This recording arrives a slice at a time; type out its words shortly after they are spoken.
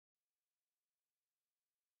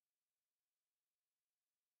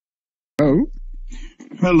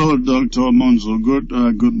Hello, Dr. Munzu.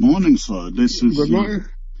 Good morning, sir. This is Good morning.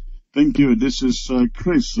 thank you. This is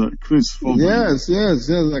Chris. Chris Foreman. Yes.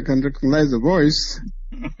 I can recognize the voice.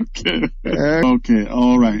 Okay. Okay.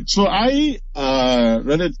 All right. So I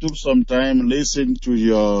really took some time listening to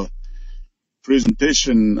your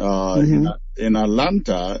presentation in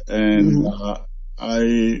Atlanta, and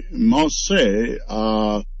I must say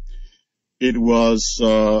it was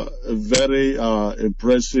a very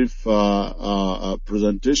impressive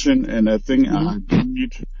presentation, and I think I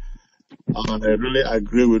really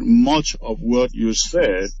agree with much of what you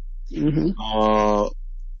said.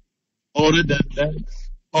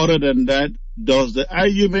 Other than that, does the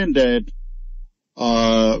argument that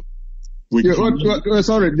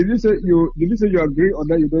sorry, did you say you agree or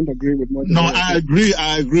that you don't agree with much? No, I agree.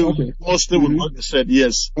 Okay. Mostly with what you said.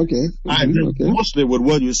 Yes. Okay. I agree mostly with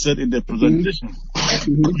what you said in the presentation.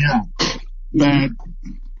 Yeah.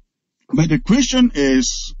 But the question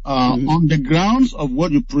is, on the grounds of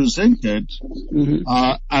what you presented,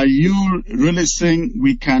 are you really saying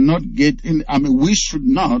we cannot get in? I mean, we should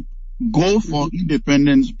not go for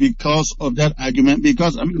independence because of that argument?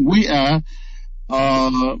 Because I mean, we are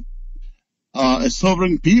a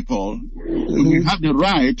sovereign people. We have the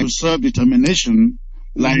right to self-determination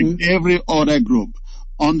like every other group.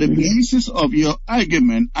 On the basis of your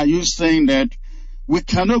argument, are you saying that we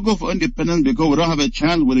cannot go for independence because we don't have a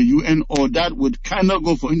chance with the UN, or that we cannot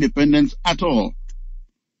go for independence at all?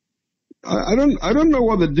 I don't know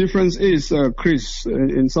what the difference is, Chris,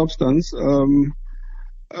 in substance.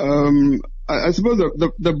 I suppose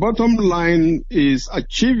the bottom line is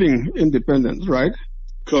achieving independence, right?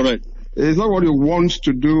 Correct. It's not what you want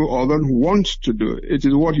to do or don't want to do. It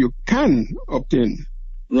is what you can obtain.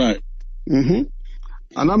 Right. And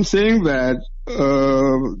I'm saying that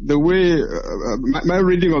the way my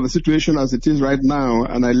reading of the situation as it is right now,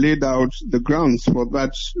 and I laid out the grounds for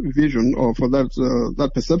that vision or for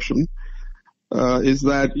that perception, is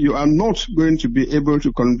that you are not going to be able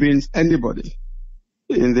to convince anybody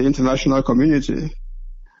in the international community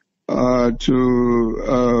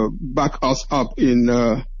to back us up in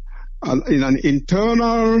an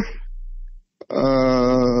internal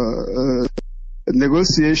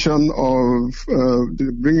negotiation of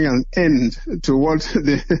bringing an end to what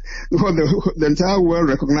the entire world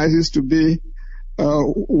recognizes to be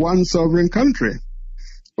one sovereign country.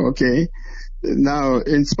 Okay. Now,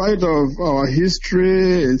 in spite of our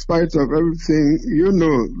history, in spite of everything, you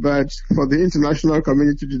know that for the international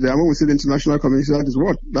community today, and when we say the international community, that is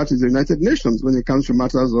what? That is the United Nations when it comes to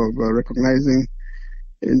matters of recognizing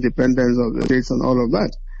independence of the states and all of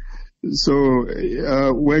that. So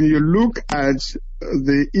when you look at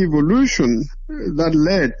the evolution that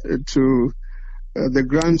led to the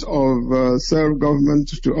grant of self-government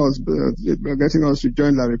to us, getting us to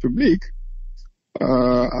join La République,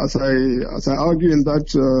 as I argue in that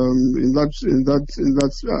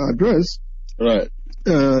address, right?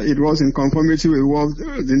 It was in conformity with what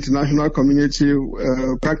the international community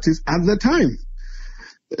practiced at the time.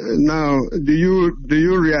 Now, do you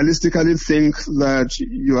realistically think that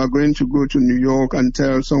you are going to go to New York and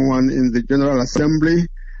tell someone in the General Assembly,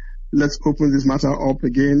 let's open this matter up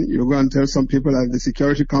again? You go and tell some people at the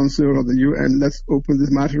Security Council of the UN, let's open this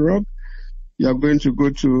matter up. You are going to go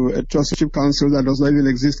to a trusteeship council that does not even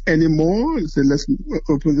exist anymore and say, let's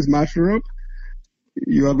open this matter up.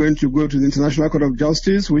 You are going to go to the International Court of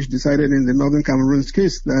Justice, which decided in the Northern Cameroon's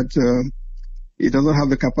case that it doesn't have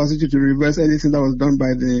the capacity to reverse anything that was done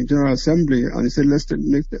by the General Assembly, and he said, let's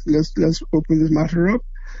open this matter up.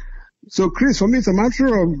 So, Chris, for me, it's a matter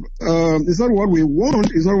of it's not what we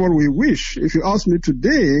want, it's not what we wish. If you ask me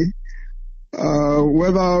today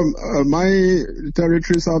whether my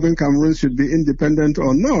territory, Southern Cameroon, should be independent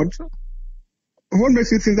or not, what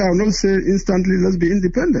makes you think that I will not say instantly, let's be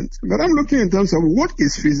independent? But I'm looking in terms of what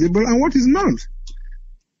is feasible and what is not.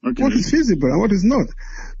 Okay. What is feasible and what is not.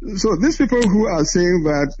 So these people who are saying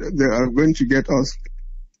that they are going to get us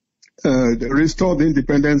restore the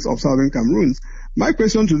independence of Southern Cameroon, my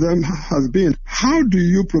question to them has been, how do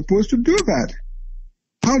you propose to do that?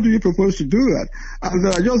 How do you propose to do that? And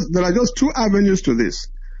there are just two avenues to this,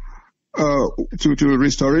 to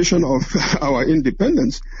restoration of our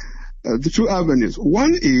independence. The two avenues.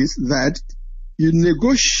 One is that you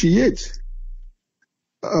negotiate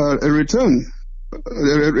a return,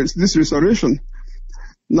 this restoration.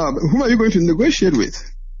 Now, whom are you going to negotiate with?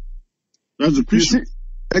 That's the question.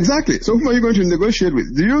 Exactly. So whom are you going to negotiate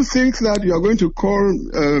with? Do you think that you are going to call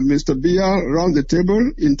Mr. Biya around the table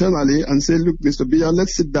internally and say, look, Mr. Biya,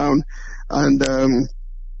 let's sit down and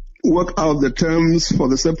work out the terms for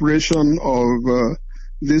the separation of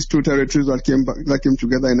these two territories that came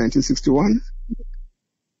together in 1961?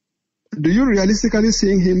 do you realistically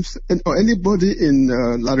see him or anybody in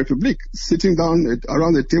La République sitting down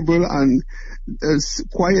around the table and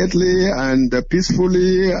quietly and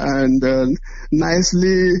peacefully and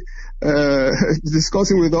nicely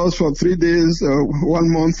discussing with us for 3 days,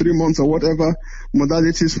 1 month, 3 months, or whatever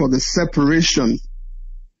modalities for the separation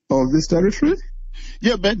of this territory?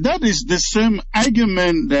 Yeah, but that is the same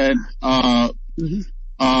argument that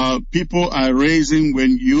people are raising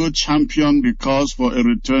when you champion because for a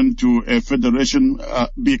return to a federation,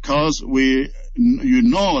 because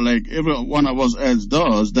like every one of us else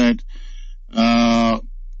does, that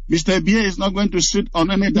Mr. Biya is not going to sit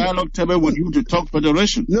on any dialogue table with you to talk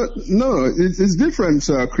federation. No, it's different,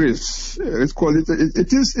 Chris.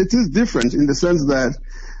 It is different in the sense that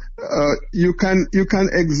you can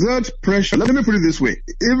exert pressure. Let me put it this way: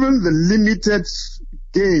 even the limited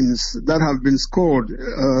gains that have been scored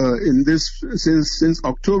in this since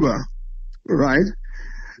October, right?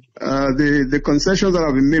 The concessions that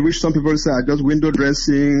have been made, which some people say are just window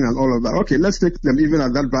dressing and all of that. Okay, let's take them even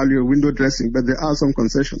at that value of window dressing, but there are some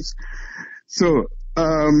concessions. So,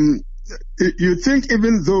 you think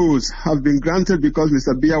even those have been granted because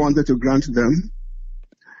Mr. Biya wanted to grant them?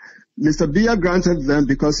 Mr. Biya granted them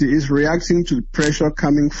because he is reacting to pressure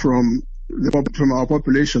coming from our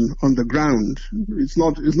population on the ground. It's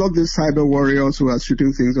not these cyber warriors who are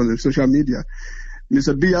shooting things on the social media.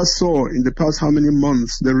 Mr. Biya saw in the past how many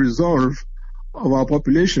months the resolve of our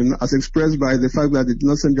population, as expressed by the fact that they did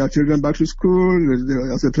not send their children back to school,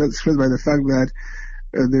 as expressed by the fact that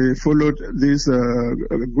they followed these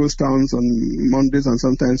ghost towns on Mondays and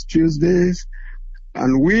sometimes Tuesdays.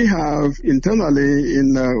 And we have internally,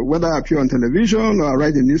 whether I appear on television or I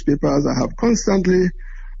write in newspapers, I have constantly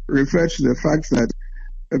referred to the fact that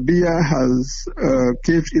Biya has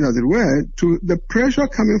caved in, as it were, to the pressure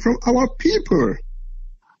coming from our people.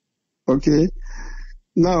 Okay.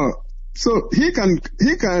 Now, so he can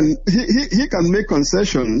make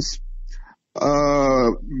concessions,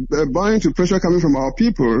 bowing to pressure coming from our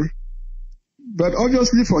people, but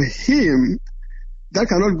obviously for him, that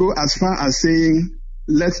cannot go as far as saying,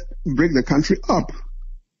 let's break the country up.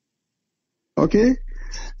 Okay?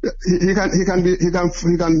 He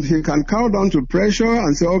can cow down to pressure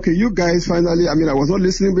and say, okay, you guys finally, I was not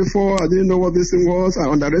listening before, I didn't know what this thing was, I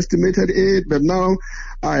underestimated it, but now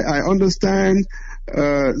I understand.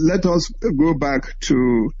 Let us go back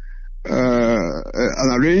to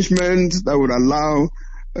an arrangement that would allow,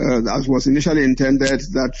 as was initially intended,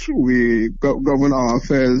 that we govern our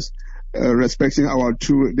affairs respecting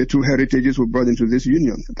the two heritages we brought into this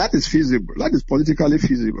union. That is feasible. That is politically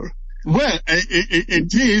feasible. Well,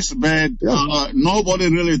 it is, but nobody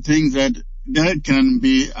really thinks that can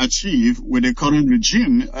be achieved with the current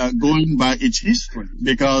regime going by its history.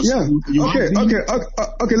 Because okay,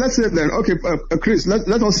 let's say then. Okay, Chris,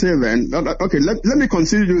 let us say then. Okay, let me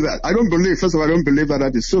consider you that. I don't believe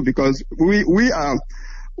that is so, because we are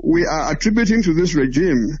attributing to this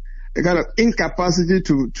regime a kind of incapacity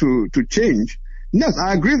to change. Yes,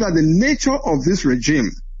 I agree that the nature of this regime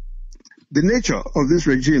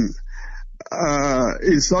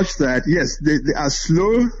is such that, yes, they are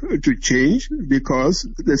slow to change because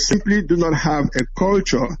they simply do not have a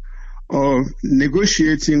culture of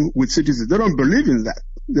negotiating with citizens. They don't believe in that.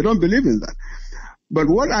 But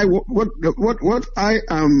what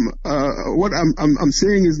I'm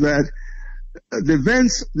saying is that the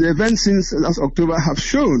events since last October have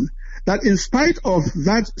shown that in spite of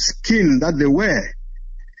that skin that they wear,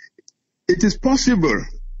 it is possible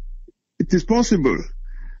to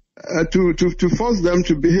force them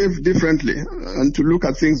to behave differently and to look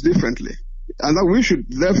at things differently. And that we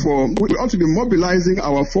ought to be mobilizing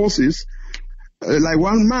our forces like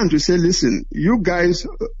one man to say, listen, you guys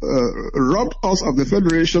robbed us of the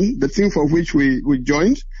federation, the thing for which we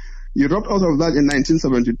joined. You robbed us of that in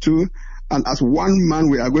 1972. And as one man,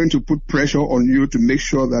 we are going to put pressure on you to make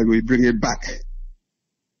sure that we bring it back.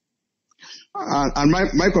 And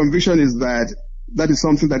my conviction is that is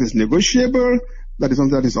something that is negotiable, that is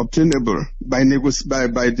something that is obtainable by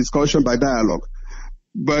discussion, by dialogue.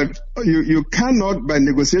 But you cannot, by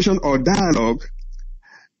negotiation or dialogue,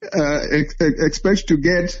 expect to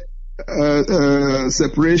get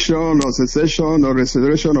separation or secession or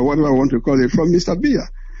restoration or whatever I want to call it from Mr. Biya.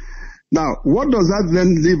 Now, what does that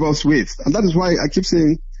then leave us with? And that is why I keep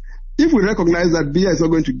saying, if we recognize that Biya is not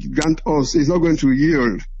going to grant us, is not going to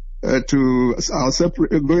yield to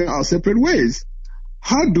going our separate ways,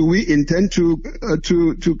 how do we intend to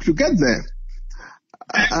get there?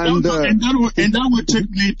 And that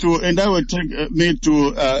would take me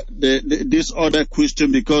to this other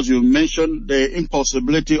question, because you mentioned the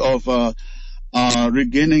impossibility of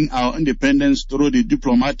regaining our independence through the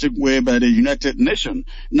diplomatic way by the United Nations.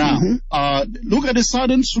 Now, look at the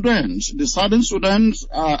Southern Sudans. The Southern Sudans,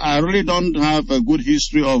 I really don't have a good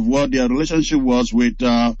history of what their relationship was with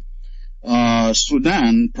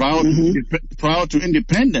Sudan prior to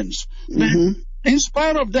independence. But in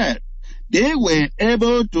spite of that, they were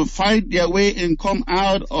able to fight their way and come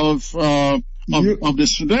out of the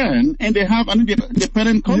Sudan, and they have an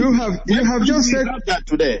independent country. You have just said that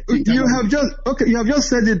today. You have just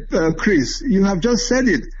said it, Chris. You have just said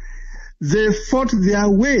it. They fought their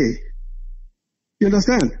way. You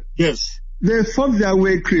understand? Yes. They fought their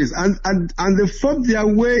way, Chris, and they fought their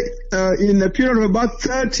way in a period of about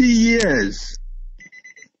 30 years.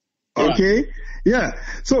 Okay. Right. Yeah.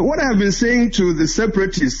 So what I have been saying to the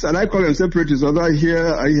separatists, and I call them separatists, although I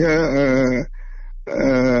hear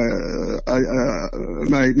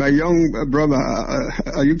my young brother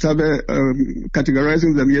Ayuktabe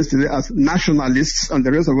categorizing them yesterday as nationalists, and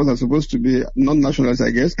the rest of us are supposed to be non-nationalists, I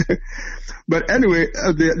guess. But anyway,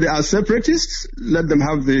 they are separatists. Let them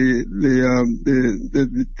have the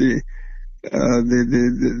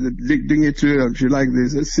dignity, if you like,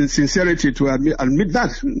 the sincerity to admit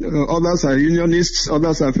that. Others are unionists,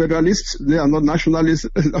 others are federalists. They are not nationalists,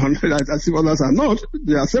 as if others are not.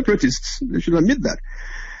 They are separatists. They should admit that.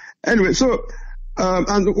 Anyway, so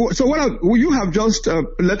you have just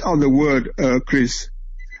let out the word, Chris.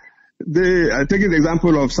 Taking the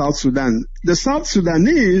example of South Sudan. The South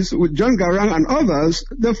Sudanese, with John Garang and others,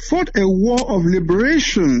 they fought a war of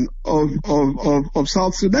liberation of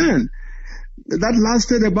South Sudan. That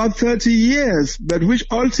lasted about 30 years, but which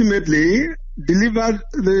ultimately delivered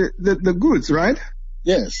the goods, right?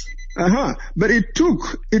 Yes. But it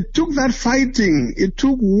took that fighting, it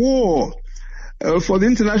took war for the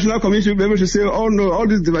international community to be able to say, oh no, all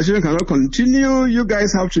this devastation cannot continue. You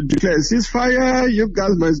guys have to declare a ceasefire. You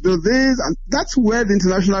guys must do this. And that's where the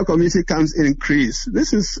international community comes in, Chris.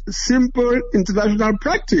 This is simple international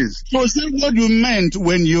practice. So is that what you meant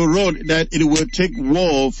when you wrote that it will take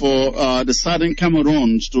war for the Southern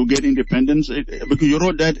Cameroons to get independence? Because you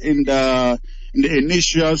wrote that in the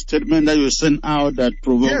initial statement that you sent out that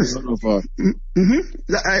provoked a lot of...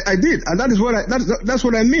 I did, and that is what that's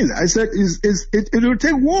what I mean. I said it will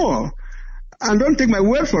take war, and don't take my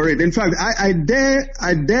word for it. In fact, I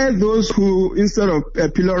dare those who, instead of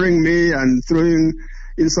pillaring me and throwing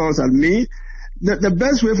insults at me, the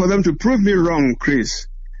best way for them to prove me wrong, Chris,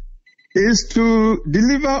 is to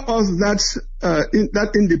deliver us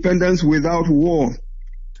that independence without war.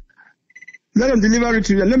 Let them deliver it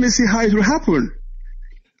to you, and let me see how it will happen.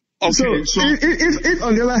 Okay, so if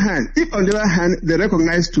on the other hand, they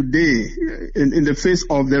recognize today, in the face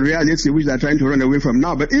of the reality which they're trying to run away from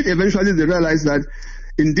now, but if eventually they realize that,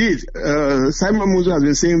 indeed, Simon Munzu has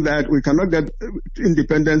been saying that we cannot get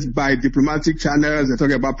independence by diplomatic channels, they're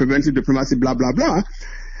talking about preventive diplomacy, blah, blah, blah,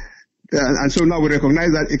 and so now we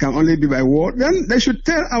recognize that it can only be by war, then they should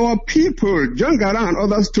tell our people. John Garang and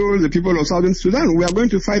others told the people of Southern Sudan, we are going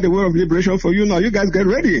to fight the war of liberation for you now. You guys get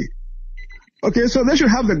ready. Okay, so they should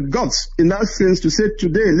have the guts in that sense to say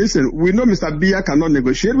today, listen, we know Mr. Biya cannot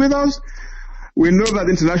negotiate with us. We know that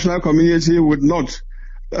the international community would not,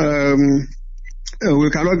 we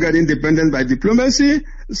cannot get independence by diplomacy.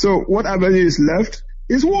 So what avenue is left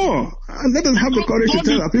is war. And let them have the courage to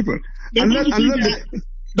tell our people.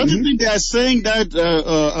 Don't you think they are saying that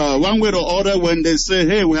one way or other when they say,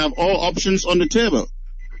 hey, we have all options on the table?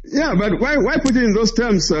 Yeah, but why put it in those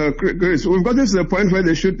terms, Chris? We've gotten to the point where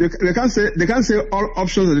they can't say all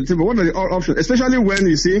options on the table. What are the all options? Especially when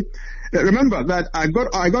you see, remember that I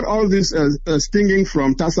got all this stinging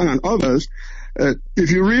from Tassan and others. If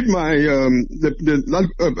you read my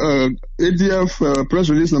ADF press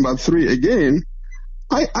release number 3 again,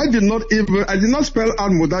 I did not spell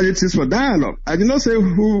out modalities for dialogue. I did not say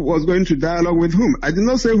who was going to dialogue with whom. I did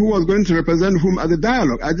not say who was going to represent whom at the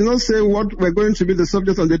dialogue. I did not say what were going to be the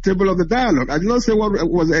subjects on the table of the dialogue. I did not say what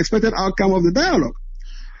was the expected outcome of the dialogue.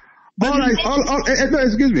 All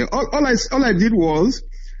I did was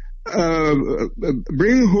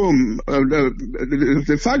bring home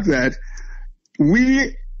the fact that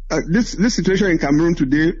this situation in Cameroon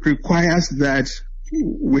today requires that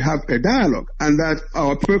we have a dialogue, and that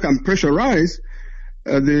our people can pressurize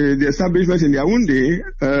the establishment in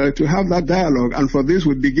Yaoundé to have that dialogue. And for this,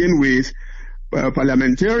 we begin with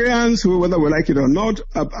parliamentarians who, whether we like it or not,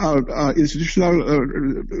 are institutional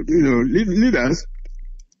leaders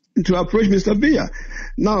to approach Mr. Biya.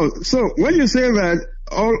 Now, so when you say that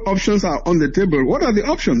all options are on the table, what are the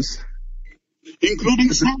options?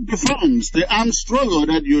 Including self-defense, the armed struggle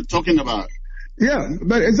that you're talking about. Yeah,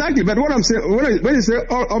 but exactly. But what I'm saying, when you say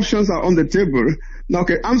all options are on the table, now,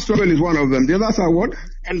 okay, armed struggle is one of them. The others are what?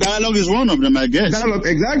 And dialogue is one of them, I guess. Dialogue,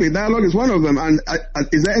 exactly. Dialogue is one of them. And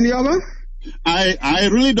is there any other? I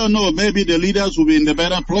really don't know. Maybe the leaders will be in the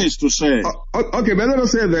better place to say. Okay, but let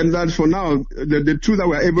us say then that for now, the two that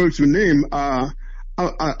we're able to name are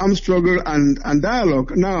armed struggle and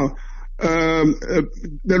dialogue. Now, the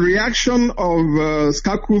reaction of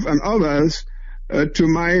Skakuf and others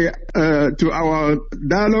to our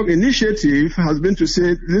dialogue initiative has been to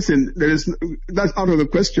say, listen, that's out of the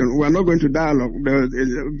question. We're not going to dialogue. Blah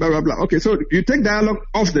blah blah. Okay, so you take dialogue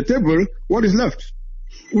off the table. What is left?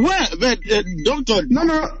 Well, but Doctor.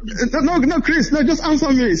 No, Chris. No, just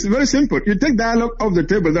answer me. It's very simple. You take dialogue off the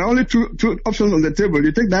table. There are only two options on the table.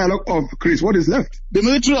 You take dialogue off, Chris. What is left? The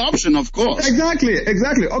military option, of course. Exactly.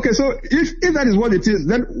 Okay, so if that is what it is,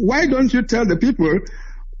 then why don't you tell the people?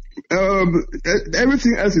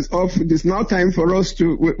 Everything else is off. It is now time for us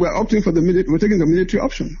we're opting for we're taking the military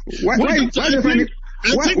option. Why are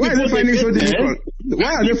they finding it so difficult?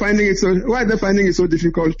 Why are they finding it so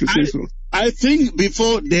difficult to say so? I think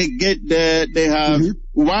before they get there, they have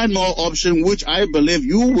one more option, which I believe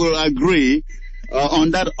you will agree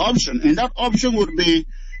on that option. And that option would be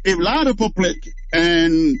if La Republic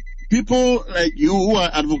and people like you who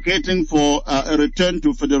are advocating for a return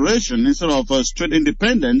to federation instead of straight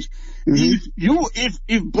independence,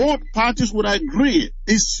 if both parties would agree,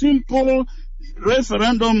 a simple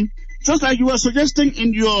referendum, just like you were suggesting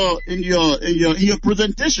in your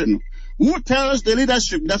presentation, who tells the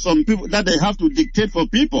leadership that some people that they have to dictate for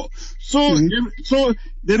people? So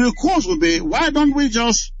the recourse would be, why don't we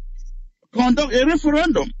just conduct a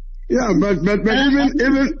referendum? Yeah, but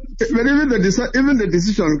even the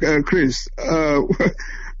decision, Chris,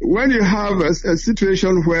 when you have a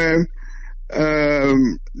situation where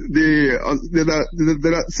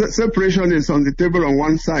the separation is on the table on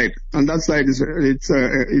one side, and that side it's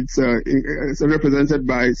represented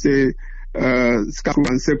by, say, Skakuf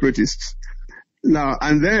and separatists. Now,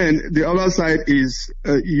 and then the other side is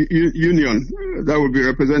union, that will be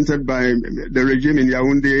represented by the regime in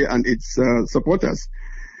Yaoundé and its supporters.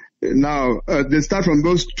 Now, they start from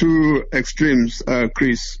those two extremes,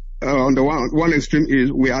 Chris. On the one extreme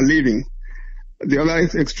is we are leaving. The other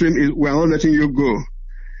extreme is we are not letting you go.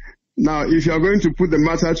 Now, if you are going to put the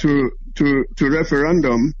matter to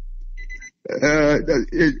referendum,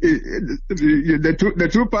 the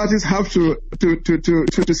two parties have to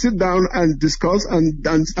sit down and discuss and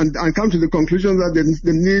come to the conclusion that they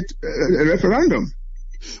need a referendum.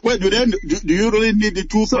 Well, do you really need the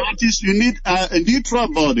two parties? You need a neutral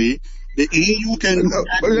body. The EU can.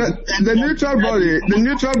 The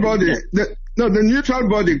neutral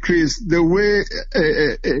body, Chris. The way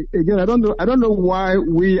again, I don't know why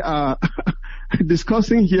we are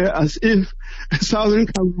discussing here as if Southern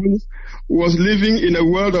Cameroon was living in a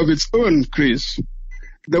world of its own, Chris.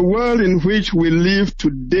 The world in which we live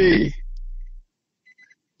today.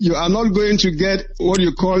 You are not going to get what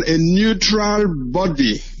you call a neutral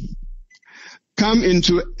body come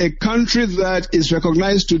into a country that is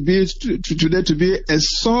recognized today to be a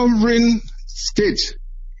sovereign state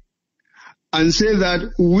and say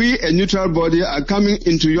that we, a neutral body, are coming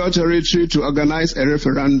into your territory to organize a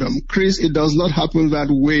referendum. Chris, it does not happen that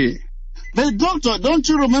way. But Doctor, don't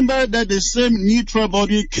you remember that the same neutral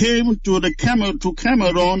body came to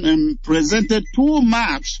Cameroon and presented two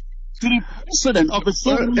maps to the president of the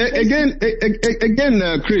sovereign again,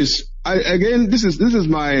 Chris. This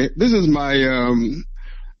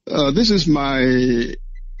is my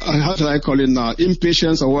how shall I call it now?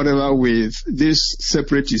 Impatience or whatever with these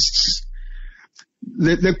separatists.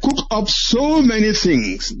 They cook up so many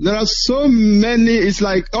things. There are so many. It's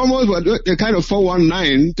like almost a kind of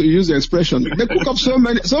 419 to use the expression. They cook up so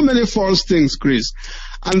many false things, Chris,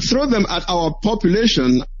 and throw them at our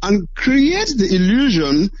population and create the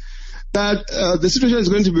illusion that the situation is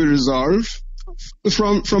going to be resolved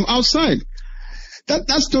from outside.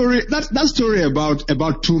 That story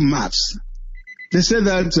about two maps. They say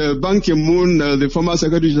that Ban Ki-moon, the former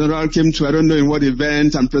Secretary General, came to I don't know in what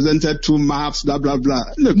event and presented two maps. Blah blah blah.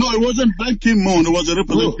 Look, no, it wasn't Ban Ki-moon. It was a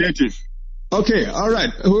representative. Okay, all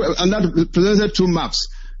right, and that presented two maps.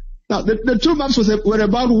 Now the two maps were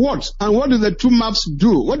about what? And what did the two maps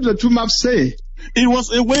do? What did the two maps say? It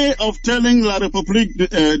was a way of telling La République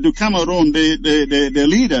du Cameroun, the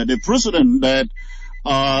leader, the president, that,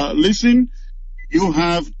 listen, you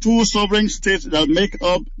have two sovereign states that make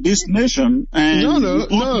up this nation. And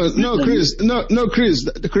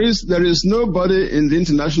Chris, there is nobody in the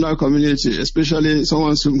international community, especially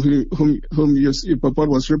someone whom you purport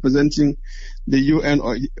was representing the UN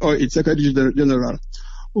or its Secretary General,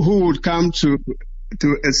 who would come to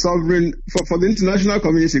a sovereign, for the international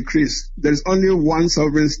community, Chris, there is only one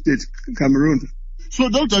sovereign state, Cameroon. So,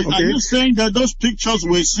 Doctor, are you saying that those pictures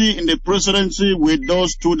we see in the presidency with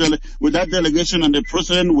those with that delegation and the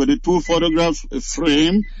president with the two photographs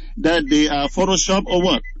frame, that they are Photoshop or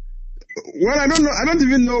what? Well, I don't know. I don't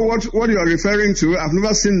even know what you are referring to. I've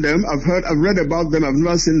never seen them. I've read about them. I've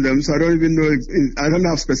never seen them. So I don't even know. I don't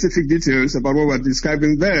have specific details about what we're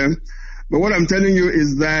describing there. But what I'm telling you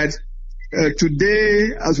is that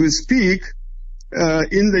today, as we speak,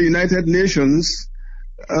 in the United Nations,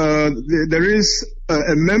 there is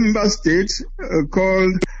a member state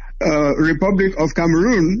called Republic of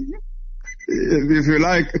Cameroon. If you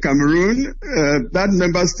like, Cameroon, that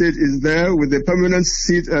member state is there with a permanent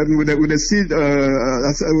seat, with a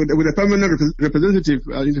permanent representative,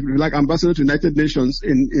 if you like, ambassador to the United Nations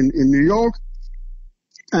in New York,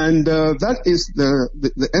 and that is the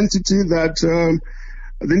entity that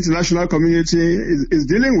the international community is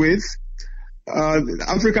dealing with. The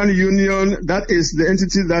African Union, that is the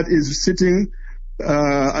entity that is sitting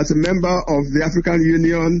as a member of the African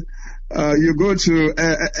Union. You go to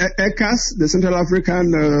ECAS, the Central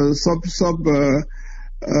African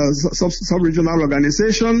sub-regional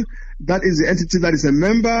organization. That is the entity that is a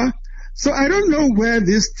member. So I don't know where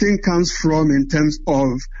this thing comes from in terms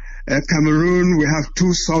of Cameroon. We have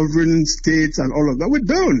two sovereign states and all of that. We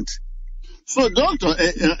don't. So, Doctor,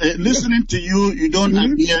 listening to you, you don't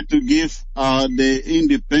appear to give the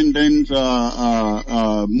independent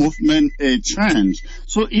movement a chance.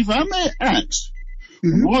 So, if I may ask,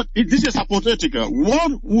 this is hypothetical.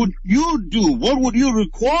 What would you do? What would you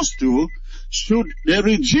request to? Should the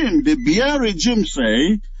regime, the Biya regime,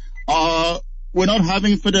 say, we're not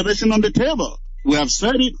having federation on the table? We have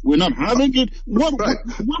said it. We're not having it. What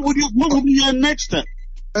would be your next step?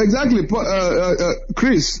 Exactly,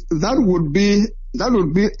 Chris. That would be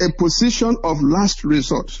a position of last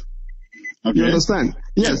resort. Okay. You understand?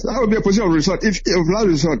 Yes, that would be a position of resort. If last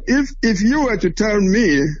resort. If you were to tell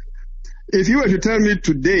me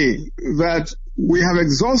today that we have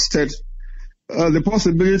exhausted the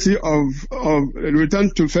possibility of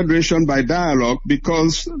return to federation by dialogue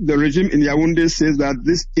because the regime in Yaoundé says that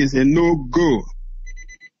this is a no-go,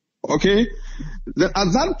 okay? Then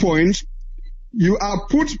at that point, you are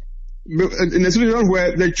put in a situation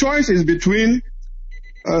where the choice is between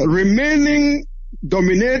remaining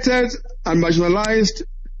dominated and marginalized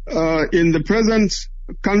in the present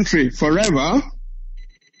country forever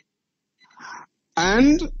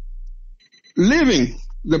and leaving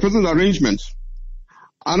the present arrangement.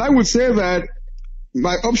 And I would say that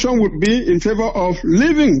my option would be in favor of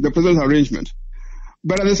leaving the present arrangement.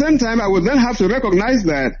 But at the same time, I would then have to recognize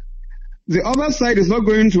that the other side is not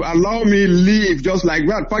going to allow me leave just like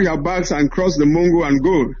that, pack your bags and cross the Munzu and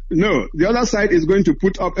go. No, the other side is going to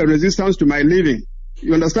put up a resistance to my leaving.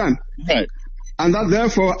 You understand? Right. And that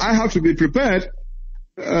therefore I have to be prepared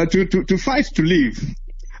to fight to leave.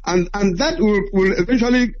 And that will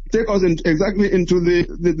eventually take us exactly into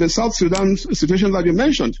the South Sudan situation that you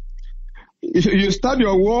mentioned. You start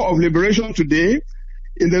your war of liberation today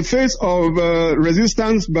in the face of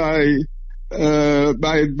resistance by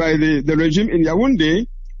the regime in Yaoundé.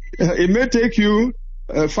 It may take you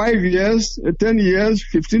 5 years, 10 years,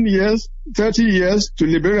 15 years, 30 years to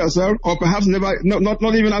liberate yourself, or perhaps never,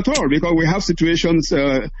 not even at all, because we have situations,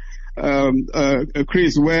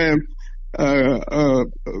 Chris, where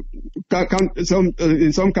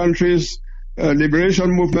in some countries,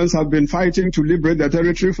 liberation movements have been fighting to liberate their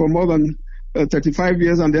territory for more than 35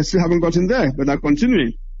 years, and they still haven't gotten there, but are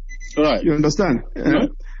continuing. Right. You understand?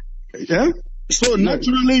 Yeah? So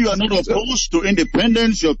naturally, you are not opposed to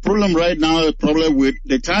independence. Your problem right now is a problem with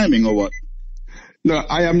the timing, or what? No,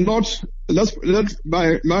 I am not.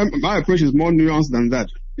 My approach is more nuanced than that.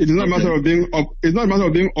 It is not a matter of being. It's not a matter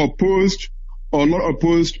of being opposed or not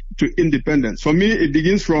opposed to independence. For me, it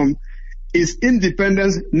begins from: is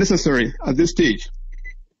independence necessary at this stage?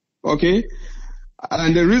 Okay,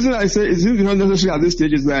 and the reason I say it's not necessary at this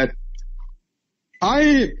stage is that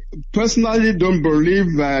I personally don't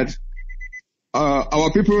believe that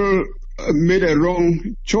our people made a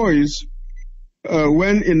wrong choice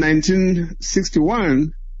when in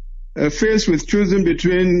 1961, faced with choosing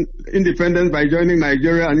between independence by joining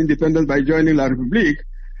Nigeria and independence by joining La République,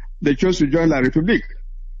 they chose to join La République,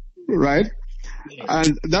 right? Yeah.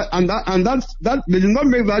 And that they did not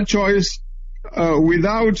make that choice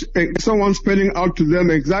without someone spelling out to them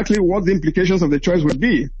exactly what the implications of the choice would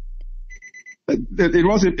be.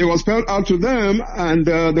 It was spelled out to them, and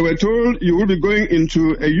they were told you will be going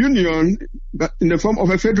into a union in the form of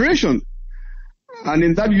a federation. And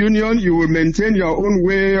in that union, you will maintain your own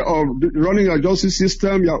way of running your justice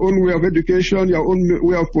system, your own way of education, your own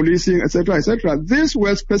way of policing, etc., etc. These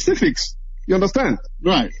were specifics. You understand?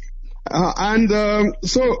 Right.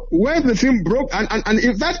 So where the thing broke, and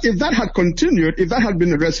if that had continued, if that had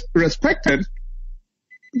been respected,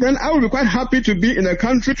 then I would be quite happy to be in a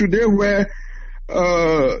country today where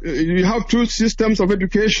you have two systems of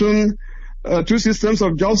education, two systems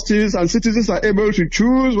of justice, and citizens are able to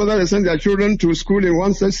choose whether they send their children to school in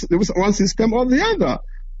one system or the other.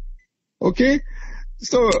 Okay?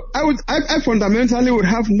 So I fundamentally would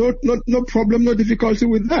have no problem, no difficulty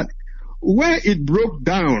with that. Where it broke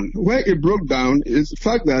down is the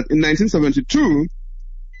fact that in 1972,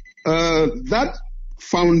 that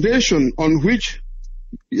foundation on which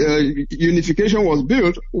unification was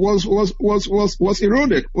built was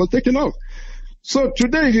eroded, was taken off. So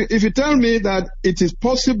today, if you tell me that it is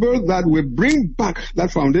possible that we bring back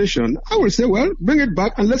that foundation, I will say, well, bring it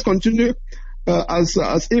back and let's continue as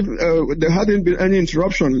if there hadn't been any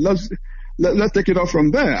interruption. Let's take it off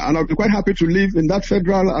from there, and I'll be quite happy to live in that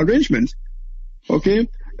federal arrangement. Okay,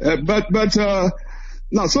 but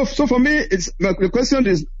now, so for me, the question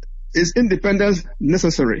is independence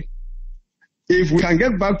necessary? If we can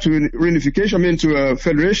get back to reunification, to a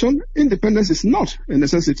federation, independence is not a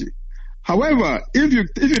necessity. However, if you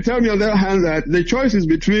tell me on the other hand that the choice is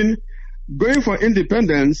between going for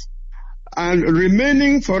independence and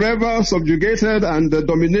remaining forever subjugated and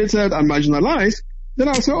dominated and marginalized, then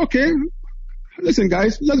I'll say, okay, listen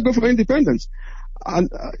guys, let's go for independence. And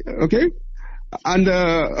okay,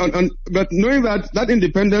 but knowing that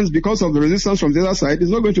independence, because of the resistance from the other side, is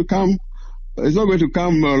not going to come. It's not going to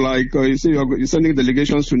come like you say you're sending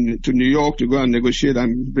delegations to New York to go and negotiate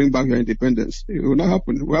and bring back your independence. It will not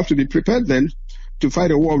happen. We have to be prepared then to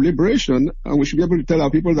fight a war of liberation, and we should be able to tell our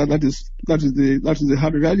people that is the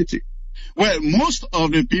hard reality. Well, most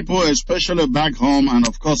of the people, especially back home and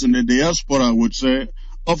of course in the diaspora, would say,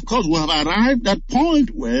 of course, we have arrived at a point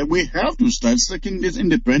where we have to start seeking this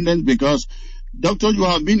independence because, Doctor, you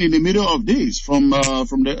have been in the middle of this from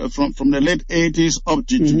the late 80s up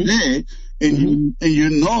to today, and you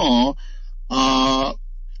know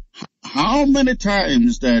how many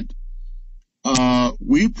times that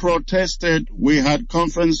we protested, we had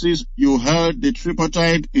conferences, you heard the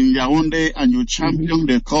tripartite in Yaoundé, and you championed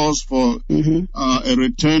the cause for a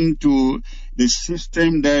return to the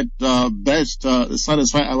system that best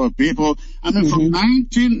satisfy our people. I mean, from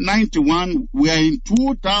 1991, we are in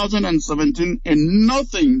 2017, and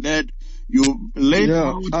nothing that you laid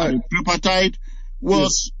out the tripartite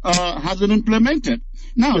was has been implemented.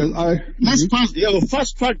 Now, let's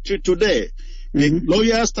fast track to today. The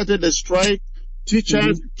lawyers started the strike.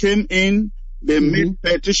 Teachers came in. They made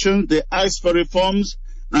petitions. They asked for reforms.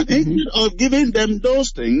 And instead of giving them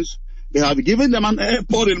those things, they have given them an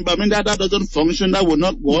airport in Bamenda that doesn't function, that will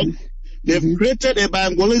not work. They've created a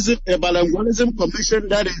bilingualism commission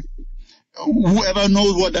that is, whoever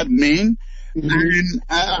knows what that means. And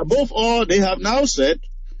above all, they have now said,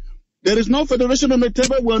 there is no federation on the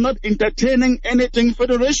table. We're not entertaining anything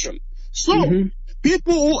federation. So,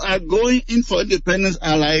 people who are going in for independence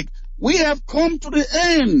are like, we have come to the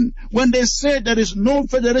end. When they say there is no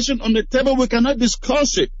federation on the table, we cannot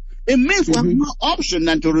discuss it. It means we have no option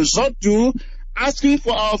than to resort to asking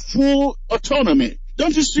for our full autonomy.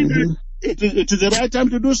 Don't you see that it is the right time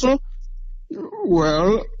to do so?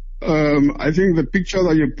 Well, I think the picture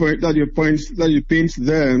that you paint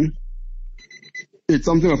there, it's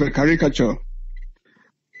something of a caricature.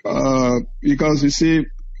 Because you see,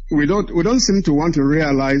 we don't seem to want to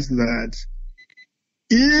realize that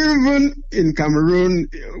even in Cameroon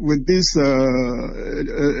with this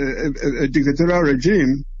dictatorial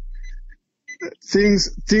regime, things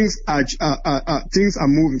are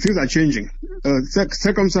moving, things are changing,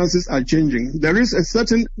 circumstances are changing. There is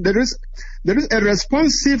a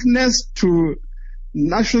responsiveness to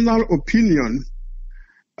national opinion,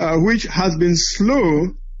 which has been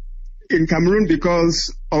slow in Cameroon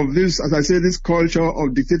because of this, as I say, this culture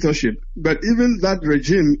of dictatorship. But even that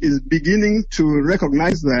regime is beginning to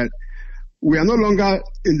recognize that we are no longer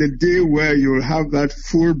in the day where you'll have that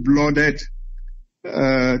full-blooded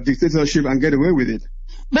dictatorship and get away with it.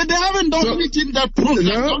 But they haven't done anything that proves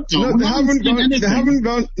they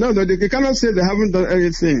cannot say they haven't done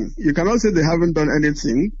anything. You cannot say they haven't done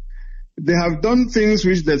anything. They have done things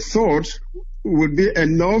which they thought would be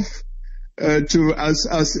enough to, as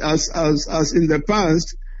in the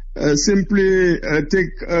past, simply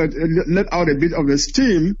let out a bit of the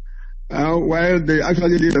steam while they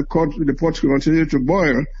actually leave the pot to continue to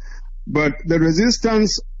boil. But the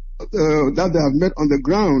resistance that they have met on the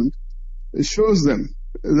ground, it shows them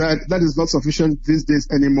that is not sufficient these days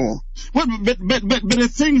anymore. Well, but the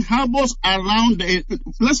thing harbors around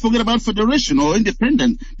let's forget about federation or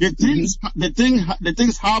independent. The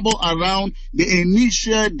things harbor around the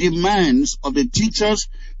initial demands of the teachers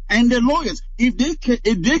and the lawyers. If they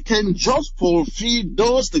can just fulfill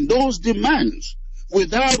those demands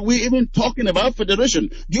without we even talking about federation,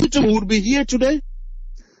 do you think we would be here today?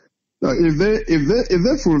 Now, if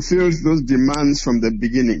they fulfilled those demands from the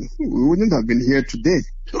beginning, we wouldn't have been here today.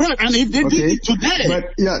 Right, and if they did it today,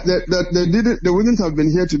 but yeah, they didn't. They wouldn't have been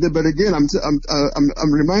here today. But again,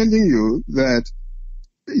 I'm reminding you that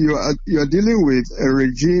you are dealing with a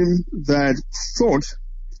regime that thought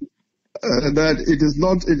that it is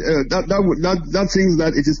not that thinks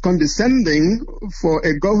that it is condescending for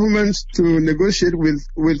a government to negotiate with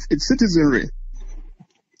its citizenry.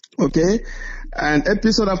 Okay. And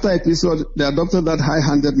episode after episode, they adopted that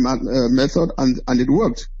high-handed method, and it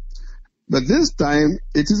worked. But this time,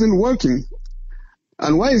 it isn't working.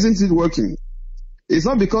 And why isn't it working? It's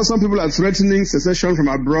not because some people are threatening secession from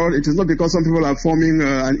abroad. It is not because some people are forming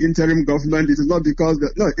an interim government. It is not because...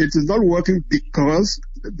 No, it is not working because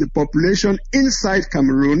the population inside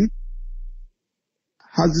Cameroon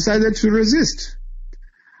has decided to resist.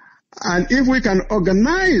 And if we can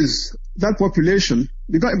organize that population...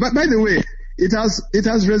 Because, by the way... It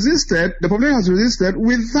has resisted, the population has resisted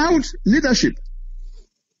without leadership.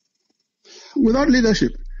 Without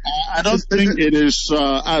leadership. I don't think it is,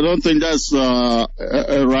 I don't think that's a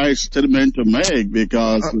right statement to make,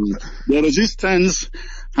 because the resistance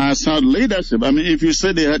has had leadership. I mean, if you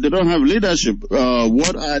say they don't have leadership,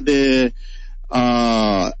 what are the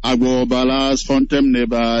Agbobalas,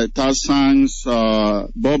 Fontaine-Neba, Tassangs,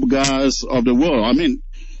 Bob Gas of the world? I mean,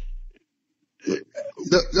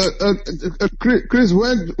 Chris,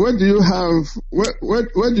 where do you have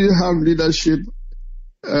leadership?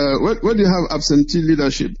 Where do you have absentee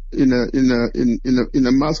leadership in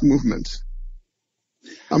a mass movement?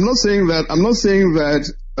 I'm not saying that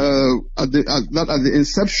at the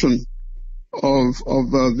inception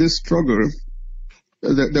of this struggle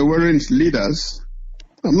there weren't leaders.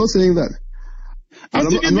 I'm not saying that. I'm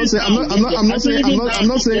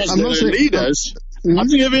not saying leaders. I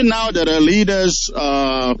think even now there are leaders,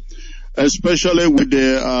 especially with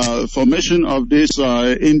the formation of this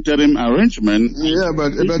interim arrangement. Yeah,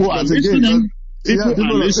 but people are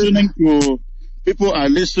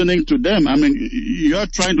listening to them. I mean, you're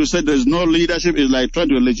trying to say there's no leadership. It's like trying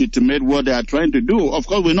to legitimate what they are trying to do. Of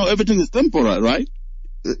course, we know everything is temporary, right?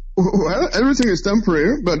 Well, everything is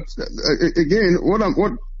temporary, but again, what I'm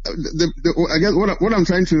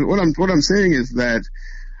saying is that.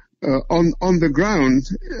 On the ground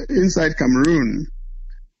inside Cameroon,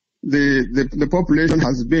 the population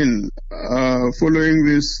has been following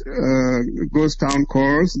this ghost town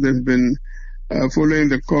calls. They've been following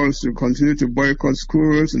the calls to continue to boycott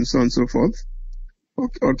schools and so on and so forth.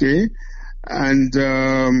 Okay, and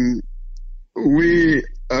we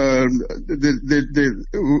can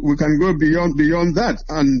go beyond that,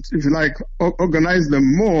 and if you like, organize them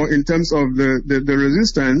more in terms of the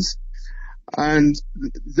resistance. And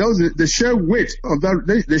the sheer weight of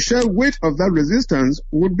that resistance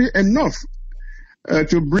would be enough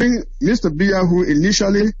to bring Mr. Biya, who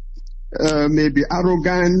initially may be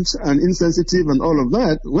arrogant and insensitive and all of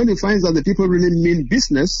that. When he finds that the people really mean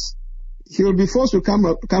business, he will be forced to come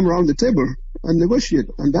around the table and negotiate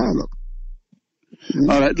and dialogue.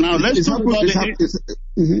 All right, now let's talk about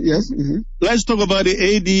let's talk about the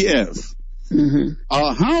ADF.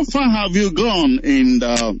 How far have you gone in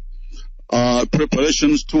the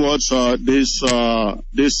preparations towards this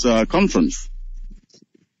conference?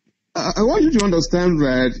 I want you to understand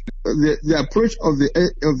that the approach of the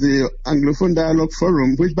Anglophone Dialogue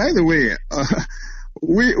Forum, which, by the way,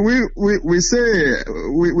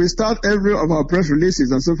 we start every of our press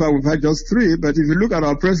releases, and so far we've had just 3. But if you look at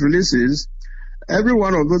our press releases, every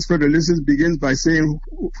one of those press releases begins by saying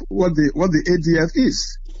what the ADF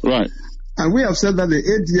is. Right. And we have said that the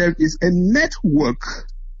ADF is a network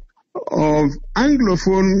of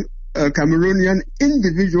Anglophone Cameroonian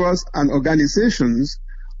individuals and organizations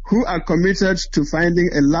who are committed to finding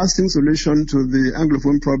a lasting solution to the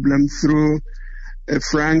Anglophone problem through a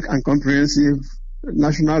frank and comprehensive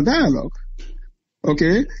national dialogue.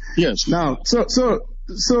 Okay? Yes. Now, and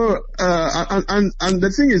the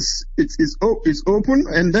thing is, it's open,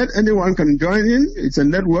 and that anyone can join in. It's a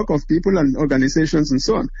network of people and organizations and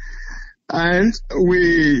so on. And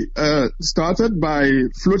we started by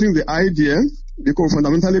floating the idea, because we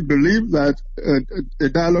fundamentally believe that a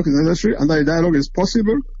dialogue is necessary and that a dialogue is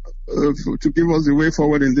possible to give us the way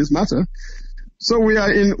forward in this matter. So we're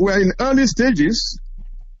in early stages.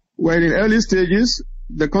 We're in early stages,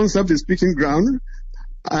 the concept is picking ground,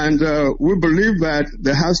 and we believe that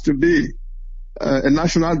there has to be a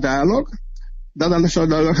national dialogue. That national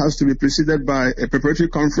dialogue has to be preceded by a preparatory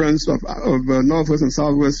conference of Northwest and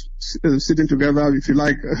Southwest sitting together, if you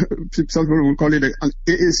like. Some people will call it an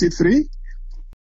AAC3.